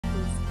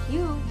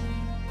You?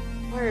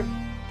 Barb.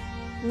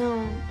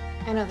 No,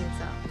 I don't think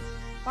so.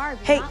 Barb,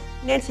 Hey, not...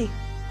 Nancy.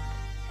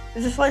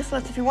 There's a slice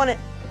left if you want it.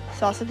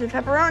 Sausage and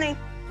pepperoni.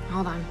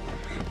 Hold on.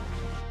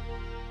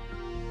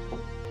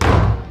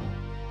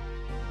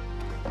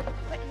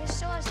 But he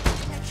still has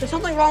protection. There's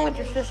something wrong with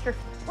your sister.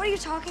 What are you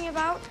talking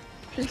about?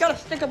 She's got a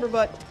stick up her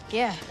butt.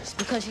 Yeah, it's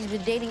because she's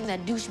been dating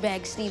that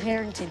douchebag Steve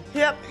Harrington.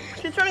 Yep,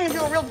 she's turning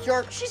into a real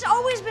jerk. She's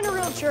always been a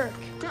real jerk.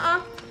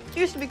 She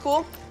used to be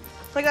cool.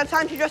 Like that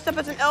time she dressed up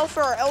as an elf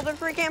for our Elder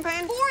Free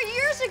campaign. 4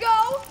 years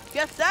ago!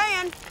 Just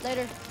saying.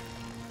 Later.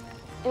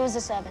 It was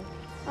a 7.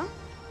 Huh?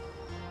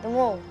 The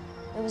mole.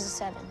 It was a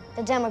 7.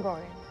 The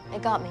Demogorgon.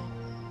 It got me.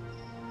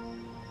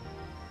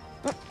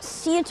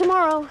 See you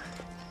tomorrow.